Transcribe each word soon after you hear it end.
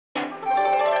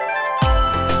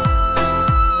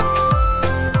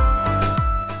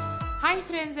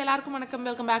எல்லாருக்கும் வணக்கம்.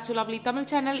 Welcome back to lovely Tamil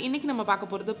channel. இன்னைக்கு நம்ம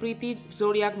பார்க்க போகிறது பிரீத்தி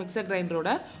ஜோடியாக் மிக்சர் கிரைண்டரோட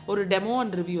ஒரு டெமோ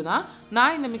அண்ட் ரிவ்யூ தான்.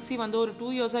 நான் இந்த மிக்ஸி வந்து ஒரு 2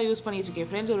 இயர்ஸாக யூஸ் பண்ணிட்டு இருக்கேன்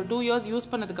ஃப்ரெண்ட்ஸ். ஒரு 2 இயர்ஸ் யூஸ்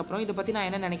பண்ணதுக்கப்புறம் இதை பற்றி நான்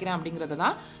என்ன நினைக்கிறேன் அப்படிங்கிறத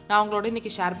தான் நான் உங்களோட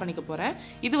இன்னைக்கு ஷேர் பண்ணிக்க போகிறேன்.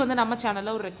 இது வந்து நம்ம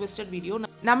சேனலில் ஒரு ரெக்வெஸ்டட் வீடியோ.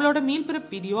 நம்மளோட மீல் ப்ரிப்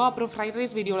வீடியோ அப்புறம் ஃப்ரைட்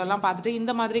ரைஸ் வீடியோலலாம் பார்த்துட்டு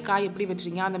இந்த மாதிரி காய் எப்படி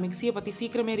வச்சுருங்க, அந்த மிக்ஸியை பற்றி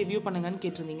சீக்கிரமே ரிவ்யூ பண்ணுங்கன்னு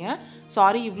கேட்டிருந்தீங்க.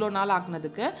 சாரி இவ்வளோ நாள்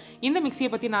ஆக்குனதுக்கு. இந்த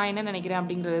மிக்ஸியை பற்றி நான் என்ன நினைக்கிறேன்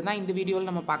அப்படிங்கிறது தான் இந்த வீடியோவில்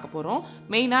நம்ம பார்க்க போகிறோம்.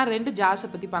 மெயினாக 2 ஜார்ஸை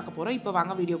பற்றி பார்க்க போகிறோம். இப்போ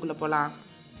வாங்க வீடியோக்குள்ளே போகலாம்.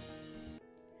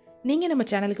 நீங்கள் நம்ம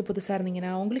சேனலுக்கு புதுசாக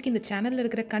இருந்தீங்கன்னா, உங்களுக்கு இந்த சேனலில்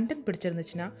இருக்கிற கண்டென்ட்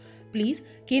பிடிச்சிருந்துச்சுன்னா ப்ளீஸ்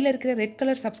கீழே இருக்கிற ரெட்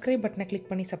கலர் சப்ஸ்கிரைப் பட்டனை கிளிக்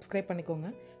பண்ணி சப்ஸ்கிரைப் பண்ணிக்கோங்க.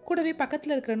 கூடவே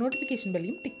பக்கத்தில் இருக்கிற நோட்டிஃபிகேஷன்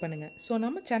பெல்லையும் டிக் பண்ணுங்கள். ஸோ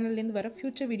நம்ம சேனல்லேருந்து வர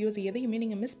ஃபியூச்சர் வீடியோஸ் எதையுமே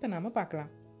நீங்கள் மிஸ் பண்ணாமல்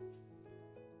பார்க்கலாம்.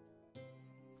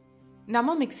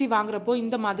 நம்ம மிக்ஸி வாங்குறப்போ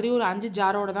இந்த மாதிரி ஒரு 5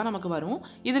 ஜாரோட தான் நமக்கு வரும்.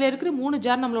 இதில் இருக்கிற 3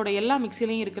 ஜார் நம்மளோட எல்லா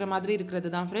மிக்ஸிலையும் இருக்கிற மாதிரி இருக்கிறது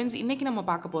தான் ஃப்ரெண்ட்ஸ். இன்றைக்கி நம்ம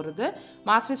பார்க்க போகிறது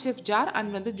மாஸ்டர் ஷெஃப் ஜார்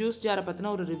அண்ட் வந்து ஜூஸ் ஜாரை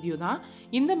பற்றின ஒரு ரிவ்யூ தான்.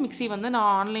 இந்த மிக்ஸி வந்து நான்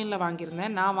ஆன்லைனில்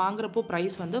வாங்கியிருந்தேன். நான் வாங்குறப்போ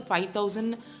ப்ரைஸ் வந்து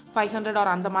 5500 ஆர்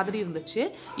அந்த மாதிரி இருந்துச்சு.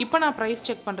 இப்போ நான் ப்ரைஸ்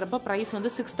செக் பண்ணுறப்போ ப்ரைஸ் வந்து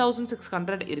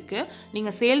 6600 இருக்குது.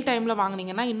 நீங்கள் சேல் டைமில்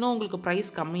வாங்கினீங்கன்னா இன்னும் உங்களுக்கு ப்ரைஸ்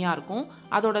கம்மியாக இருக்கும்.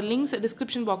 அதோட லிங்க்ஸ்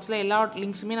டிஸ்கிரிப்ஷன் பாக்ஸில் எல்லா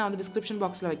லிங்க்ஸுமே நான் வந்து டிஸ்கிரிப்ஷன்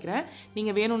பாக்ஸில் வைக்கிறேன்.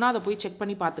 நீங்கள் வேணும்னா அதை போய் செக்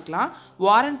பண்ணி பார்த்துக்கலாம்.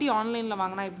 வாரண்ட்டி ஆன்லைனில்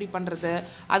வாங்கினா எப்படி பண்ணுறது,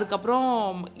 அதுக்கப்புறம்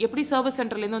எப்படி சர்வீஸ்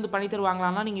சென்டர்லேருந்து வந்து பண்ணி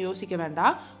தருவாங்களான்னா நீங்கள் யோசிக்க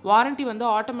வேண்டாம். வாரண்ட்டி வந்து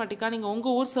ஆட்டோமேட்டிக்காக நீங்கள்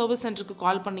உங்கள் ஊர் சர்வீஸ் சென்டருக்கு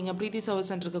கால் பண்ணீங்க, பிரீத்தி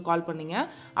சர்வீஸ் சென்டருக்கு கால் பண்ணீங்க,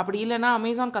 அப்படி இல்லைனா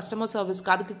அமேசான் கஸ்டமர்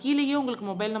சர்வீஸ்க்கு அதுக்கு கீழேயே உங்களுக்கு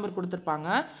மொபைல் நம்பர் கொடுத்துருப்பாங்க.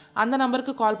 அந்த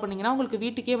நம்பருக்கு கால் பண்ணிங்கன்னா உங்களுக்கு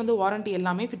வீட்டுக்கே வந்து வாரண்ட்டி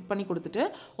எல்லாமே ஃபிட் பண்ணி கொடுத்துட்டு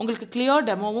உங்களுக்கு கிளியர்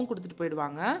டெமோவும் கொடுத்துட்டு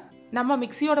போயிடுவாங்க. நம்ம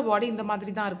மிக்ஸியோட பாடி இந்த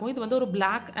மாதிரி தான் இருக்கும். இது வந்து ஒரு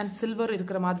பிளாக் அண்ட் சில்வர்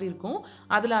இருக்கிற மாதிரி இருக்கும்.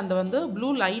 அதில் அந்த வந்து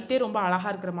ப்ளூ லைட்டே ரொம்ப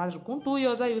அழகாக இருக்கிற மாதிரி இருக்கும். 2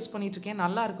 இயர்ஸாக யூஸ் பண்ணிட்டு இருக்கேன்.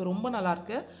 நல்லா இருக்குது, ரொம்ப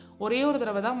நல்லாயிருக்கு. ஒரே ஒரு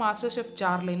தடவை தான் மாஸ்டர் ஷெஃப்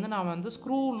ஜார்லேருந்து நான் வந்து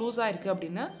ஸ்க்ரூ லூஸாக இருக்குது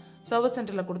அப்படின்னு சர்வீஸ்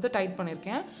சென்டரில் கொடுத்து டைட்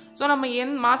பண்ணியிருக்கேன். ஸோ நம்ம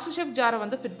மாஸ்டர் ஷெஃப் ஜாரை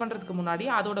வந்து ஃபிட் பண்ணுறதுக்கு முன்னாடி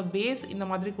அதோட பேஸ் இந்த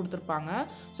மாதிரி கொடுத்துருப்பாங்க.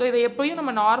 ஸோ இதை எப்பயும்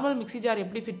நம்ம நார்மல் மிக்ஸி ஜார்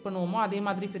எப்படி ஃபிட் பண்ணுவோமோ அதே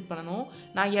மாதிரி ஃபிட் பண்ணணும்.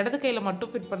 நான் இடது கையில்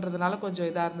மட்டும் ஃபிட் பண்ணுறதுனால கொஞ்சம்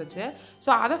இதாக இருந்துச்சு. ஸோ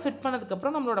அதை ஃபிட்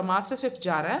பண்ணதுக்கப்புறம் நம்மளோட மாஸ்டர் ஷெஃப்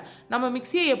ஜாரை நம்ம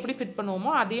மிக்ஸியை எப்படி ஃபிட்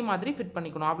பண்ணுவோமோ அதே மாதிரி ஃபிட்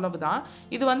பண்ணிக்கணும், அவ்வளவுதான்.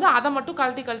 இது வந்து அதை மட்டும்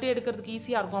கழட்டி எடுக்கிறதுக்கு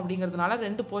ஈஸியாக இருக்கும் அப்படிங்கிறதுனால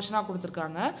 2 போர்ஷனாக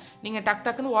கொடுத்துருக்காங்க. நீங்கள்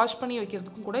டக்குன்னு வாஷ் பண்ணி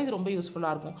வைக்கிறதுக்கும் கூட இது ரொம்ப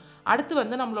யூஸ்ஃபுல்லாக இருக்கும். அடுத்து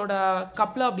வந்து நம்மளோட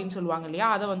கப்ல அப்படின்னு சொல்லுவாங்க இல்லையா,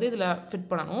 அதை வந்து இதில் ஃபிட்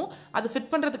பண்ணணும். அது ஃபிட்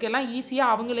பண்ணுறதுக்கு எல்லாம்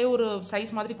ஈஸியாக அவங்களே ஒரு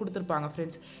சைஸ் மாதிரி கொடுத்துருப்பாங்க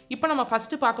ஃப்ரெண்ட்ஸ். இப்போ நம்ம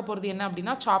ஃபஸ்ட்டு பார்க்க போகிறது என்ன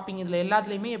அப்படின்னா சாப்பிங். இதில்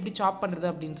எல்லாத்துலேயுமே எப்படி சாப் பண்ணுறது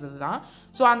அப்படின்றது தான்.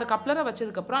 ஸோ அந்த கப்லரை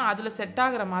வச்சதுக்கப்புறம் அதில் செட்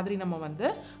ஆகிற மாதிரி நம்ம வந்து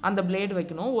அந்த பிளேடு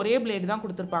வைக்கணும். ஒரே பிளேடு தான்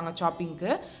கொடுத்துருப்பாங்க சாப்பிங்க்கு.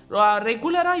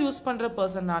 ரெகுலராக யூஸ் பண்ணுற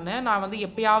பர்சன் நான் வந்து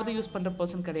எப்பயாவது யூஸ் பண்ணுற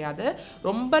பர்சன் கிடையாது.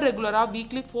 ரொம்ப ரெகுலராக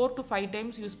வீக்லி 4 to 5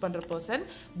 டைம்ஸ் யூஸ் பண்ணுற பர்சன்.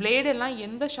 பிளேடெல்லாம்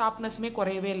எந்த ஷார்ப்னஸுமே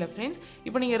குறையவே இல்லை ஃப்ரெண்ட்ஸ்.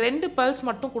 இப்போ நீங்கள் 2 பல்ஸ்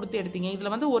மட்டும் கொடுத்து எடுத்தீங்க.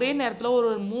 இதில் வந்து ஒரே நேரத்தில்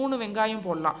ஒரு 3 வெங்காயம்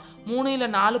போடலாம், 3 இல்லை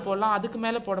 4 போடலாம், அதுக்கு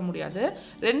மேலே போட முடியாது.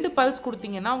 2 பல்ஸ்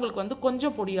கொடுத்தீங்கன்னா உங்களுக்கு வந்து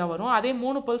கொஞ்சம் பொடியாக வரும். அதே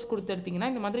 3 பல்ஸ் கொடுத்து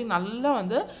எடுத்திங்கன்னா இந்த மாதிரி நல்லா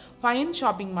வந்து ஃபைன்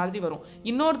ஷாப்பிங் மாதிரி வரும்.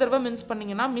 இன்னொரு தடவை மின்ஸ்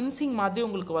பண்ணிங்கன்னா மின்சிங் மாதிரி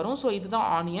உங்களுக்கு வரும். ஸோ இதுதான்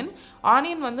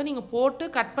ஆனியன் வந்து நீங்கள் போட்டு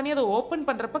கட் பண்ணி அதை ஓப்பன்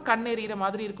பண்ணுறப்ப கண் எறிகிற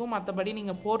மாதிரி இருக்கும். மற்றபடி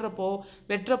நீங்கள் போடுறப்போ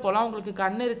வெட்டுறப்போலாம் உங்களுக்கு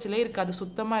கண் எரிச்சலே இருக்காது,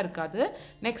 சுத்தமாக இருக்காது.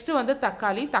 நெக்ஸ்ட்டு வந்து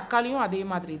தக்காளியும் அதே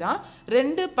மாதிரி தான்.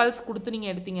 2 பல்ஸ் கொடுத்து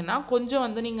நீங்கள் எடுத்திங்கன்னா கொஞ்சம்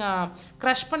வந்து நீங்கள்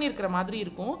க்ரஷ் பண்ணியிருக்கிற மாதிரி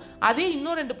இருக்கும். அதே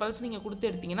இன்னும் 2 பல்ஸ் நீங்கள் கொடுத்து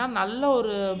எடுத்திங்கன்னா நல்ல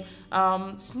ஒரு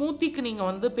ஸ்மூத்திக்கு நீங்கள்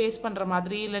வந்து பேஸ்ட் பண்ணுற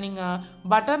மாதிரி, இல்லை நீங்கள்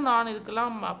பட்டர் நான்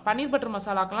இதுக்கெல்லாம் பன்னீர் பட்டர்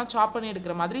மசாலாக்கெல்லாம் சாப் பண்ணி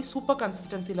எடுக்கிற மாதிரி சூப்பர்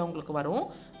கன்சிஸ்டன்சியில் உங்களுக்கு வரும்.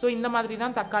 ஸோ இந்த மாதிரி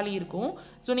தான் தக்காளி இருக்கும்.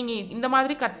 ஸோ நீங்கள் இந்த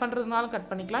மாதிரி கட் பண்ணுறதுனாலும் கட்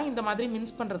பண்ணிக்கலாம், இந்த மாதிரி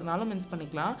மின்ஸ் பண்ணுறதுனாலும் மின்ஸ்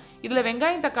பண்ணிக்கலாம். இதில்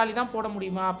வெங்காயம் தக்காளி தான் போட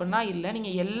முடியுமா அப்படின்னா இல்லை.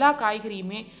 நீங்கள் எல்லா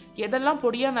காய்கறியுமே எதெல்லாம்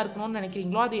பொடியாக நறுக்கணும்னு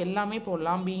நினைக்கிறீங்களோ அது எல்லாமே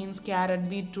போடலாம். பீன்ஸ், கேரட்,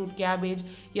 பீட்ரூட், கேபேஜ்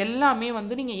எல்லாமே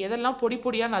வந்து நீங்கள் எதெல்லாம்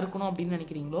பொடியாக நறுக்கணும் அப்படின்னு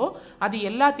நினைக்கிறீங்களோ அது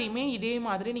எல்லாத்தையுமே இதே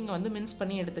மாதிரி நீங்கள் வந்து மின்ஸ்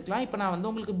பண்ணி எடுத்துக்கலாம். இப்போ நான் வந்து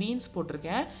உங்களுக்கு பீன்ஸ்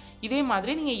போட்டிருக்கேன். இதே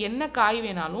மாதிரி நீங்கள் என்ன காய்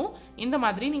வேணாலும் இந்த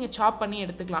மாதிரி நீங்கள் சாப் பண்ணி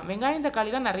எடுத்துக்கலாம். வெங்காயம்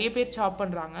தக்காளி தான் நிறைய பேர் சாப்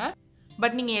பண்ணுறாங்க.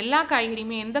 பட் நீங்கள் எல்லா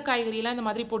காய்கறியுமே எந்த காய்கறியெல்லாம் இந்த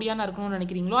மாதிரி பொடியாக நறுக்கணும்னு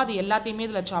நினைக்கிறீங்களோ அது எல்லாத்தையுமே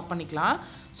இதில் சாப் பண்ணிக்கலாம்.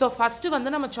 ஸோ ஃபஸ்ட்டு வந்து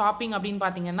நம்ம சாப்பிங் அப்படின்னு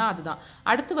பார்த்தீங்கன்னா அதுதான்.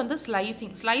 அடுத்து வந்து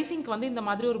ஸ்லைசிங்க்கு வந்து இந்த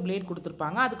மாதிரி ஒரு பிளேட்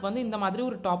கொடுத்துருப்பாங்க. அதுக்கு வந்து இந்த மாதிரி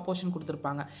ஒரு டாப் போர்ஷன்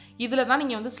கொடுத்துருப்பாங்க. இதில் தான்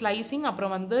நீங்கள் வந்து ஸ்லைசிங்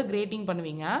அப்புறம் வந்து கிரேட்டிங்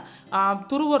பண்ணுவீங்க.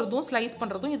 துருவறதும் ஸ்லைஸ்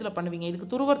பண்ணுறதும் இதில் பண்ணுவீங்க. இதுக்கு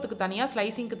துருவறதுக்கு தனியாக,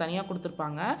 ஸ்லைசிங்க்கு தனியாக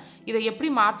கொடுத்துருப்பாங்க. இதை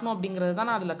எப்படி மாட்டணும் அப்படிங்கிறது தான்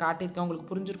நான் அதில் காட்டியிருக்கேன். உங்களுக்கு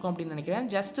புரிஞ்சிருக்கும் அப்படின்னு நினைக்கிறேன்.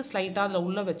 ஜஸ்ட்டு ஸ்லைட்டாக அதில்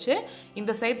உள்ளே வச்சு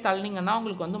இந்த சைட் தள்ளினீங்கன்னா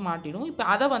உங்களுக்கு வந்து மாட்டிடும். இப்போ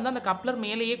அதை வந்து அந்த கப்பில் கப்ளர்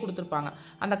மேலேயே கொடுத்துருப்பாங்க.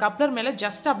 அந்த கப்ளர் மேலே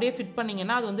ஜஸ்ட் அப்படியே ஃபிட்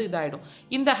பண்ணிங்கன்னா அது வந்து இதாகிடும்.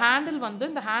 இந்த ஹேண்டில் வந்து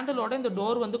இந்த ஹேண்டிலோட இந்த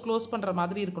டோர் வந்து க்ளோஸ் பண்ணுற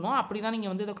மாதிரி இருக்கணும். அப்படி தான்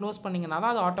நீங்கள் வந்து இதை க்ளோஸ் பண்ணிங்கன்னா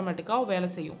தான் அது ஆட்டோமேட்டிக்காக வேலை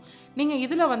செய்யும். நீங்கள்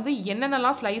இதில் வந்து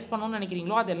என்னென்னலாம் ஸ்லைஸ் பண்ணணும்னு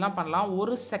நினைக்கிறீங்களோ அதெல்லாம் பண்ணலாம்.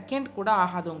 ஒரு செகண்ட் கூட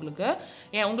ஆகாது உங்களுக்கு.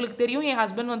 உங்களுக்கு தெரியும் என்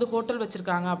ஹஸ்பண்ட் வந்து ஹோட்டல்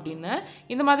வச்சுருக்காங்க அப்படின்னு.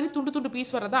 இந்த மாதிரி துண்டு துண்டு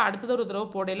பீஸ் வரதை அடுத்தது ஒரு தடவை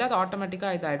போடையில் அது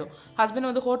ஆட்டோமேட்டிக்காக இதாகிடும். ஹஸ்பண்ட்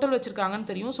வந்து ஹோட்டல் வச்சுருக்காங்கன்னு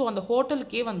தெரியும். ஸோ அந்த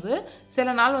ஹோட்டலுக்கே வந்து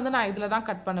சில நாள் வந்து நான் இதில் தான்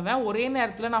கட் பண்ணுவேன். ஒரே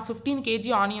நேரத்தில் நான் 15 kg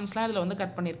ஆனியன்ஸ்லாம் இதில் வந்து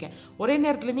கட் பண்ணியிருக்கேன். ஒரே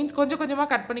நேரத்தில் மீன்ஸ் கொஞ்சம் கொஞ்சமாக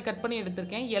கட் பண்ணி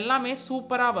எடுத்திருக்கேன். எல்லாமே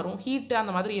சூப்பராக வரும். ஹீட்டு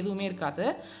அந்த மாதிரி எதுவுமே இருக்காது.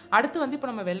 அடுத்து வந்து இப்போ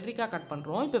நம்ம வெள்ளரிக்காய் கட்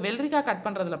பண்ணுறோம். இப்போ வெள்ளரிக்காய் கட்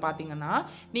பண்ணுறதுல பார்த்தீங்கன்னா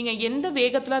நீங்கள் எந்த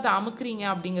வேகத்தில் அதை அமுக்குறீங்க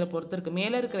அப்படிங்கிற பொறுத்து இருக்குது.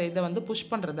 மேலே இருக்கிற இதை வந்து புஷ்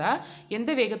பண்ணுறத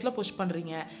எந்த வேகத்தில் புஷ்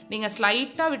பண்ணுறீங்க. நீங்கள்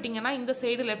ஸ்லைட்டாக விட்டிங்கன்னா இந்த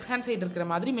சைடு லெஃப்ட் ஹேண்ட் சைடு இருக்கிற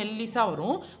மாதிரி மெல்லிஸாக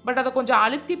வரும். பட் அதை கொஞ்சம்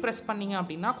அழுத்தி ப்ரெஸ் பண்ணிங்க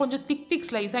அப்படின்னா கொஞ்சம் திக்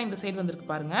ஸ்லைஸாக இந்த சைடு வந்துருக்கு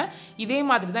பாருங்கள். இதே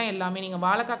மாதிரி தான் எல்லாமே. நீங்கள்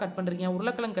வாழைக்காய் கட் பண்ணுறீங்க,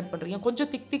 உருளைக்கிழங்கு கட் பண்ணுறீங்க, கொஞ்சம்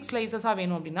திக் ஸ்லைசஸாக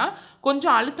வேணும் அப்படின்னா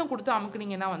கொஞ்சம் அழுத்தம் கொடுத்து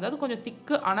அமுக்குனீங்கன்னா வந்து அது கொஞ்சம்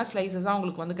திக்கு ஆனால் ஸ்லைசஸாக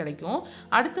உங்களுக்கு வந்து கிடைக்கும்.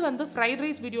 அடுத்து வந்து ஃப்ரைட்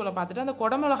ரைஸ் வீடியோவில் பார்த்துட்டு அந்த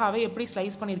குடமிளகாவை எப்படி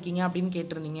ஸ்லைஸ் பண்ணியிருக்கீங்க அப்படின்னு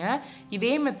கேட்டிருந்தீங்க.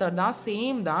 இதே மெத்தட் தான்,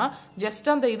 சேம் தான். ஜஸ்ட்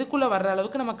அந்த இதுக்குள்ளே வர்ற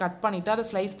அளவுக்கு நம்ம கட் பண்ணிவிட்டு அதை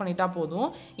ஸ்லைஸ் பண்ணிட்டா போதும்.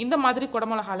 இந்த மாதிரி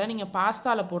குடமிளகாவில் நீங்கள்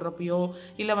பாஸ்தாவில் போடுறப்பையோ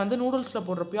இல்லை வந்து நூடுல்ஸில்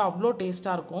போடுறப்பையோ அவ்வளோ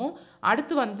டேஸ்ட்டாக இருக்கும்.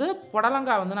 அடுத்து வந்து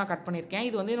புடலங்காய் வந்து நான் கட் பண்ணியிருக்கேன்.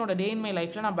 இது வந்து என்னோட டே இன் மை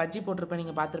லைஃப்பில் நான் பஜ்ஜி போட்டிருப்பேன்,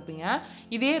 நீங்கள் பார்த்துருப்பீங்க.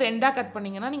 இதே ரெண்டாக கட்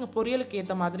பண்ணிங்கன்னா நீங்கள் பொரியலுக்கு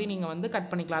ஏற்ற மாதிரி நீங்கள் வந்து கட்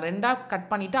பண்ணிக்கலாம். ரெண்டாக கட்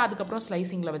பண்ணிவிட்டு அதுக்கப்புறம்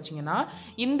ஸ்லைசிங்கில் வச்சிங்கன்னா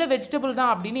இந்த வெஜிடபிள்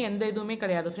தான் அப்படின்னு எந்த இதுவுமே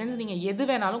கிடையாது ஃப்ரெண்ட்ஸ். நீங்கள் எது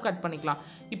வேணாலும் கட் பண்ணிக்கலாம்.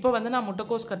 இப்போ வந்து நான்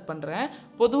முட்டைக்கோஸ் கட் பண்ணுறேன்.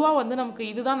 பொதுவாக வந்து நமக்கு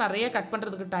இதுதான் நிறைய கட்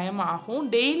பண்ணுறதுக்கு டைம் ஆகும்.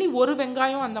 டெய்லி ஒரு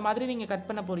வெங்காயம் அந்த மாதிரி நீங்கள் கட்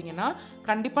பண்ண போகிறீங்கன்னா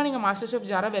கண்டிப்பாக நீங்கள் மாஸ்டர் ஷெஃப்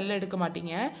ஜாரை வெளில எடுக்க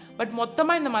மாட்டீங்க. பட்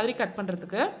மொத்தமாக இந்த மாதிரி கட்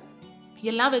பண்ணுறதுக்கு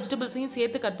எல்லா வெஜிடபிள்ஸையும்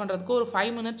சேர்த்து கட் பண்ணுறதுக்கு ஒரு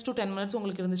 5 minutes to 10 minutes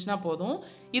உங்களுக்கு இருந்துச்சுன்னா போதும்.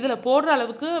 இதில் போடுற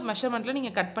அளவுக்கு மெஷர்மெண்ட்டில்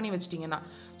நீங்கள் கட் பண்ணி வச்சிட்டிங்கன்னா.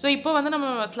 ஸோ இப்போ வந்து நம்ம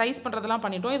ஸ்லைஸ் பண்ணுறதெல்லாம்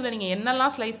பண்ணிட்டோம். இதில் நீங்கள்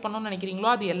என்னெல்லாம் ஸ்லைஸ் பண்ணணும்னு நினைக்கிறீங்களோ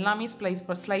அது எல்லாமே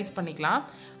ஸ்லைஸ் பண்ணிக்கலாம்.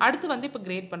 அடுத்து வந்து இப்போ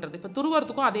கிரேட் பண்ணுறது. இப்போ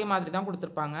துருவறதுக்கும் அதே மாதிரி தான்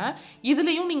கொடுத்துருப்பாங்க.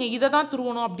 இதுலேயும் நீங்கள் இதை தான்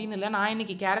துருவணும் அப்படின்னு இல்லை. நான்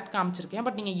இன்றைக்கி கேரட் காமிச்சிருக்கேன்.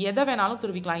 பட் நீங்கள் எதை வேணாலும்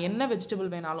துருவிக்கலாம். என்ன வெஜிடபிள்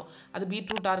வேணாலும், அது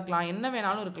பீட்ரூட்டாக இருக்கலாம், என்ன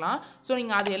வேணாலும் இருக்கலாம். ஸோ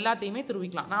நீங்கள் அது எல்லாத்தையுமே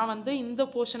துருவிக்கலாம். நான் வந்து இந்த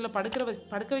போர்ஷனில்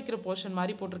படுக்க வைக்கிற போர்ஷன்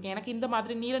மாதிரி போட்டிருக்கேன். எனக்கு இந்த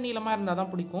மாதிரி நீளமாக இருந்தால்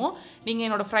தான் பிடிக்கும். நீங்கள்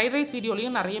என்னோட ஃப்ரைட் ரைஸ்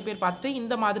வீடியோலையும் நிறைய பேர் பார்த்துட்டு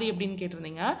இந்த மாதிரி எப்படின்னு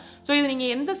கேட்டிருந்தீங்க. ஸோ இது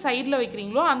நீங்கள் எந்த சைடில்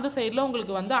வைக்கிறீங்களோ அந்த சைடில்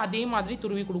உங்களுக்கு வந்து அதே மாதிரி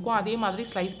துருவி கொடுக்கும், அதே மாதிரி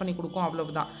ஸ்லைஸ் பண்ணி கொடுக்கும்,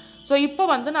 அவ்வளவுதான். ஸோ இப்போ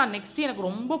வந்து நான் நெக்ஸ்ட்டு எனக்கு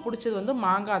ரொம்ப பிடிச்சது வந்து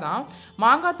மாங்காய் தான்.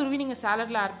 மாங்காய் துருவி நீங்கள்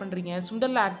சாலடில் ஆட் பண்ணுறீங்க,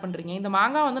 சுண்டலில் ஆட் பண்ணுறீங்க. இந்த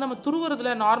மாங்காய் வந்து நம்ம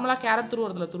துருவுறதுல நார்மலாக கேரட்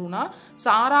துருவுறதுல துருவுனா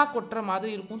சாராக கொட்டுற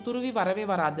மாதிரி இருக்கும், துருவி வரவே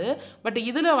வராது. பட்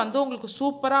இதில் வந்து உங்களுக்கு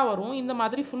சூப்பராக வரும். இந்த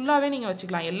மாதிரி ஃபுல்லாகவே நீங்கள்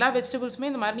வச்சுக்கலாம். எல்லா வெஜிடபிள்ஸுமே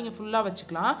இந்த மாதிரி நீங்கள் ஃபுல்லாக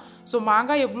வச்சுக்கலாம். ஸோ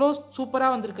மாங்காய் எவ்வளோ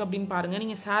சூப்பராக வந்திருக்கு அப்படின்னு பாருங்கள்.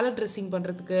 நீங்கள் சாலட் ட்ரெஸ்ஸிங்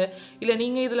பண்ணுறதுக்கு இல்லை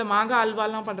நீங்கள் இதில் மாங்காய்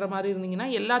அல்வாலாம் பண்ணுற மாதிரி இருந்தீங்கன்னா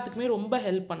எல்லாத்துக்குமே ரொம்ப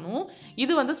ஹெல்ப் பண்ணும்.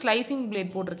 இது வந்து ஸ்லைசிங்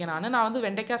பிளேட் போட்டிருக்கேன். நான் வந்து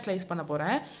வெண்டைக்காய் ஸ்லைஸ் பண்ண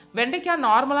போகிறேன். வெண்டைக்காய்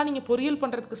நார்மலாக நீங்கள் பொரியல்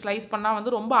பண்ணுறதுக்கு ஸ்லைஸ் பண்ணால்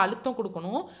வந்து ரொம்ப அழுத்தம்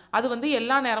கொடுக்கணும். அது வந்து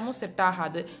எல்லா நேரமும் செட்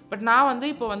ஆகாது. பட் நான் வந்து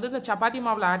இப்போ வந்து இந்த சப்பாத்தி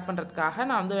மாவில் ஆட் பண்ணுறதுக்காக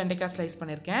நான் வந்து வெண்டைக்காய் ஸ்லைஸ்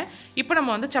பண்ணியிருக்கேன். இப்போ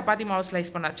நம்ம வந்து சப்பாத்தி மாவு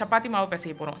ஸ்லைஸ் சப்பாத்தி மாவு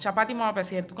பிசைய போகிறோம். சப்பாத்தி மாவு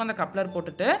பிசையறதுக்கும் அந்த கப்ளர்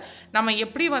போட்டுட்டு நம்ம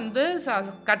எப்படி வந்து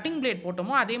கட்டிங் பிளேட்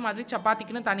போட்டோமோ அதே மாதிரி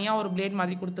சப்பாத்திக்குன்னு தனியாக ஒரு பிளேட்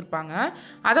மாதிரி கொடுத்துருப்பாங்க.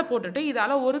 அதை போட்டுட்டு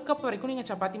இதால் 1 கப் வரைக்கும் நீங்கள்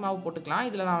சப்பாத்தி மாவு போட்டுக்கலாம்.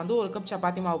 இதில் நான் வந்து 1 கப்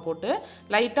சப்பாத்தி மாவு போட்டு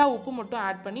லைட்டாக உப்பு மட்டும்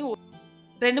ஆட் பண்ணி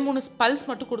 2-3 பல்ஸ்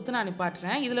மட்டும் கொடுத்து நான்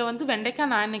நிப்பாட்டுறேன். இதில் வந்து வெண்டைக்காய்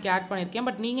நான் இன்றைக்கி ஆட் பண்ணியிருக்கேன்.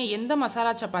 பட் நீங்கள் எந்த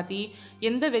மசாலா சப்பாத்தி,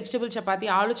 எந்த வெஜிடபிள் சப்பாத்தி,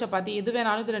 ஆலு சப்பாத்தி எது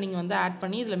வேணாலும் இதில் நீங்கள் வந்து ஆட்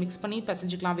பண்ணி இதில் மிக்ஸ் பண்ணி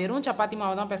பிசைஞ்சிக்கலாம். வெறும் சப்பாத்தி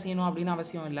மாவு தான் பிசையணும் அப்படின்னு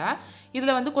அவசியம் இல்லை.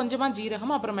 இதில் வந்து கொஞ்சமாக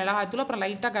ஜீரகம், அப்புறம் மிளகாய்த்தூள், அப்புறம்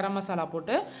லைட்டாக கரம் மசாலா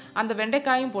போட்டு அந்த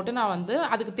வெண்டைக்காயும் போட்டு நான் வந்து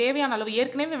அதுக்கு தேவையான அளவு,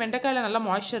 ஏற்கனவே வெண்டைக்காயில் நல்லா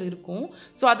மாய்ஸ்சர் இருக்கும்.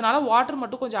 ஸோ அதனால் வாட்டர்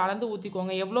மட்டும் கொஞ்சம் அளந்து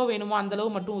ஊற்றிக்கோங்க. எவ்வளோ வேணுமோ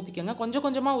அந்தளவு மட்டும் ஊற்றிக்கோங்க. கொஞ்சம்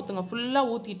கொஞ்சமாக ஊற்றுங்க.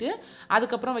 ஃபுல்லாக ஊற்றிட்டு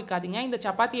அதுக்கப்புறம் வைக்காதீங்க. இந்த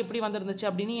சப்பாத்தி எப்படி வந்துருந்துச்சு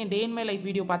அப்படின்னு என் டே இன் மை லைஃப்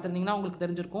வீடியோ பார்த்துருந்தீங்கன்னா உங்களுக்கு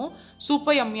தெரிஞ்சிருக்கும்.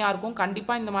 சூப்பர் யம்மியாக இருக்கும்.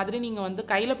 கண்டிப்பாக இந்த மாதிரி நீங்கள் வந்து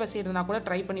கையில் பிசைறதுனா கூட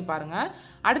ட்ரை பண்ணி பாருங்கள்.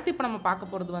 அடுத்து இப்போ நம்ம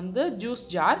பார்க்க போகிறது வந்து ஜூஸ்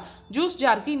ஜார். ஜூஸ்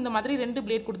ஜாருக்கு இந்த மாதிரி 2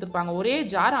 பிளேட் கொடுத்துருப்பாங்க. ஒரே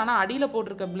ஜார், ஆனால் அடியில்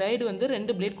போட்டிருக்க பிளேடு வந்து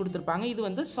 2 பிளேட் கொடுத்துருப்பாங்க. இது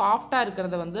வந்து சாஃப்டாக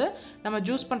இருக்கிறத வந்து நம்ம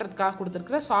ஜூஸ் பண்ணுறதுக்காக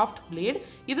கொடுத்துருக்குற சாஃப்ட் பிளேட்.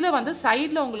 இதில் வந்து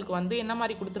சைடில் உங்களுக்கு வந்து என்ன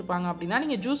மாதிரி கொடுத்துருப்பாங்க அப்படின்னா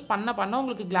நீங்கள் ஜூஸ் பண்ண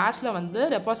உங்களுக்கு கிளாஸில் வந்து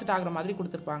டெபாசிட் ஆகிற மாதிரி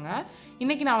கொடுத்துருப்பாங்க.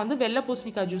 இன்றைக்கி நான் வந்து வெள்ளை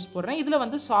பூசணிக்காய் ஜூஸ் போடுறேன். இதில்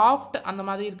வந்து சாஃப்ட் அந்த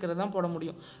மாதிரி இருக்கிறது தான் போட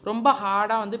முடியும். ரொம்ப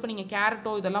ஹார்டாக வந்து இப்போ நீங்கள்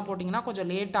கேரட்டோ இதெல்லாம் போட்டிங்கன்னா கொஞ்சம்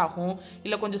லேட் ஆகும்,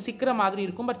 இல்லை கொஞ்சம் சிக்கிற மாதிரி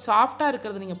இருக்கும். பட் சாஃப்டாக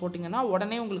இருக்கிறது நீங்கள் போட்டிங்கன்னா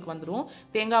உடனே உங்களுக்கு வந்துடும்.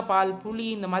 தேங்காய் பால், புளி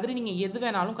இந்த மாதிரி நீங்கள் எது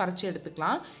வேணாலும் கரைச்சி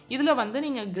எடுத்துக்கலாம். இதில் வந்து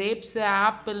நீங்கள் கிரேப்ஸ்,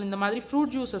 ஆப்பிள் இந்த மாதிரி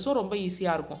ஃப்ரூட் ஜூஸஸும் ரொம்ப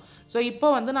ஈஸியாக இருக்கும். ஸோ இப்போ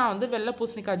வந்து நான் வந்து வெள்ளை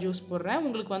பூசணிக்காய் ஜூஸ் போடுறேன்.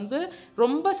 உங்களுக்கு வந்து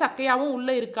ரொம்ப சக்கையாகவும்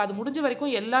உள்ளே இருக்காது. முடிஞ்ச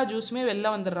வரைக்கும் எல்லா ஜூஸுமே வெளில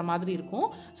வந்துடுற மாதிரி இருக்கும்.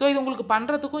 ஸோ இது உங்களுக்கு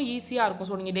பண்ணுறதுக்கும் ஈஸியாக இருக்கும்.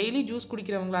 ஸோ நீங்கள் டெய்லி ஜூஸ்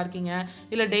குடிக்கிறவங்களா இருக்கீங்க,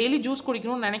 இல்லை டெய்லி ஜூஸ்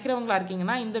குடிக்கணும்னு நினைக்கிறவங்களா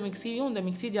இருக்கீங்கன்னா இந்த மிக்ஸியும் இந்த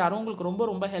மிக்ஸி ஜாரும் உங்களுக்கு உங்களுக்கு ரொம்ப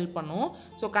ரொம்ப ஹெல்ப் பண்ணும்.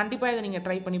 ஸோ கண்டிப்பாக இதை நீங்கள்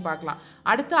ட்ரை பண்ணி பார்க்கலாம்.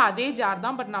 அடுத்து அதே ஜார்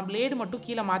தான், பட் நான் பிளேடு மட்டும்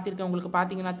கீழே மாற்றிருக்கேன். உங்களுக்கு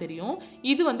பார்த்தீங்கன்னா தெரியும்.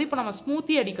 இது வந்து இப்போ நம்ம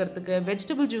ஸ்மூத்தி அடிக்கிறதுக்கு,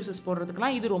 வெஜிடபிள் ஜூஸஸ்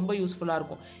போடுறதுக்குலாம் இது ரொம்ப யூஸ்ஃபுல்லாக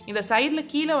இருக்கும். இந்த சைடில்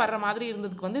கீழே வர்ற மாதிரி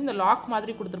இருந்ததுக்கு வந்து இந்த லாக்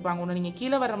மாதிரி கொடுத்துருப்பாங்க. ஒன்று நீங்கள்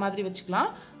கீழே வர்ற மாதிரி வச்சுக்கலாம்,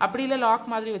 அப்படி இல்லை லாக்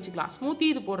மாதிரி வச்சுக்கலாம். ஸ்மூத்தி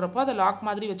இது போடுறப்போ அதை லாக்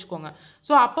மாதிரி வச்சுக்கோங்க.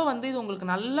 ஸோ அப்போ வந்து இது உங்களுக்கு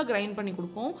நல்லா கிரைண்ட் பண்ணி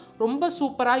கொடுக்கும். ரொம்ப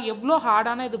சூப்பராக எவ்வளோ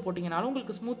ஹார்டான இது போட்டிங்கனாலும்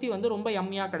உங்களுக்கு ஸ்மூத்தி வந்து ரொம்ப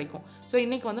யம்மியாக கிடைக்கும். ஸோ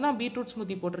இன்றைக்கி வந்து நான் பீட்ரூட்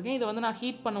ஸ்மூத்தி போட்டிருக்கேன். இதை வந்து நான்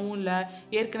ஹீட் பண்ணவும் இல்லை,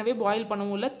 ஏற்கனவே பாயில்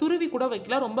பண்ணவும் இல்லை, துருவி கூட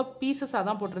வைக்கல, ரொம்ப பீசஸாக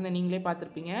தான் போட்டிருந்தேன். நீங்களே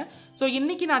பார்த்துருப்பீங்க. ஸோ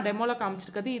இன்றைக்கி நான் டெமோவில்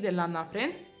காமிச்சிருக்கிறது இதெல்லாம் தான்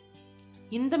ஃப்ரெண்ட்ஸ்.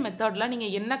 இந்த மெத்தடில்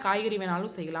நீங்கள் என்ன காய்கறி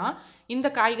வேணாலும் செய்யலாம். இந்த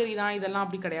காய்கறி தான் இதெல்லாம்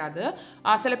அப்படி கிடையாது.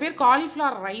 சில பேர்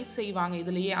காலிஃப்ளவர் ரைஸ் செய்வாங்க.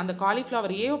 இதுலேயே அந்த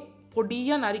காலிஃப்ளவரையே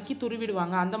பொடியாக நறுக்கி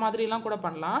துருவிடுவாங்க. அந்த மாதிரிலாம் கூட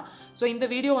பண்ணலாம். ஸோ இந்த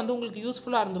வீடியோ வந்து உங்களுக்கு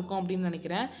யூஸ்ஃபுல்லாக இருந்திருக்கும் அப்படின்னு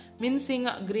நினைக்கிறேன். மின்சிங்,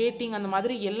 கிரேட்டிங் அந்த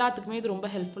மாதிரி எல்லாத்துக்குமே இது ரொம்ப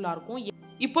ஹெல்ப்ஃபுல்லாக இருக்கும்.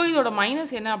 இப்போ இதோட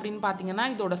மைனஸ் என்ன அப்படின்னு பார்த்தீங்கன்னா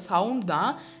இதோட சவுண்ட்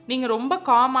தான். நீங்கள் ரொம்ப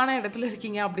காமான இடத்துல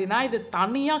இருக்கீங்க அப்படின்னா இது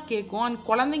தனியாக கேட்கும். அண்ட்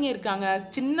குழந்தைங்க இருக்காங்க,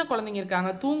 சின்ன குழந்தைங்க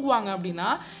இருக்காங்க, தூங்குவாங்க அப்படின்னா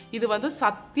இது வந்து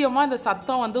சத்தியமாக இந்த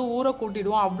சத்தம் வந்து ஊரை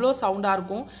கூட்டிடுவோம். அவ்வளோ சவுண்டாக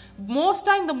இருக்கும்.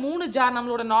 மோஸ்ட்டாக இந்த 3 ஜார்,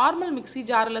 நம்மளோட நார்மல் மிக்ஸி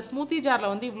ஜாரில், ஸ்மூத்தி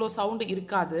ஜாரில் வந்து இவ்வளோ சவுண்டு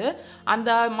இருக்காது.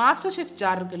 அந்த மாஸ்டர் ஷெஃப்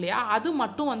ஜார் இருக்கு இல்லையா, அது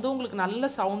மட்டும் வந்து உங்களுக்கு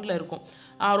நல்ல சவுண்டில் இருக்கும்.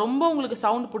 ரொம்ப உங்களுக்கு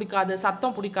சவுண்ட் பிடிக்காது,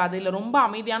 சத்தம் பிடிக்காது, இல்லை ரொம்ப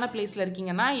அமைதியான பிளேஸில்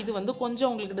இருக்கீங்கன்னா இது வந்து கொஞ்சம்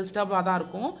உங்களுக்கு டிஸ்டர்பாக தான்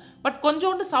இருக்கும். பட்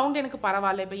கொஞ்சோண்டு சவுண்ட் எனக்கு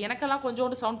பரவாயில்ல. இப்போ எனக்கெல்லாம்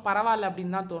கொஞ்சோண்டு சவுண்ட் பரவாயில்ல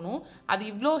அப்படின்னு தான் தோணும். அது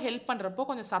இவ்வளோ ஹெல்ப் பண்ணுறப்போ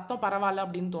கொஞ்சம் சத்தம் பரவாயில்ல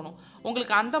அப்படின்னு தோணும்.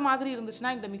 உங்களுக்கு அந்த மாதிரி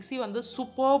இருந்துச்சுன்னா இந்த மிக்ஸி வந்து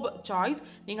சூப்பர்ப் சாய்ஸ்.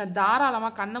 நீங்கள்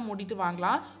தாராளமாக கண்ணை மூடிட்டு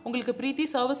வாங்கலாம். உங்களுக்கு பிரீத்தி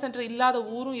சர்வீஸ் சென்டர் இல்லாத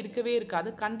ஊரும் இருக்கவே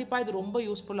இருக்காது. கண்டிப்பாக இது ரொம்ப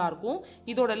யூஸ்ஃபுல்லாக இருக்கும்.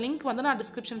 இதோட லிங்க் வந்து நான்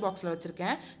டிஸ்கிரிப்ஷன் பாக்ஸில்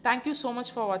வச்சுருக்கேன். தேங்க்யூ ஸோ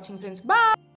மச் ஃபார் வாட்சிங் ஃப்ரெண்ட்ஸ். பாய்.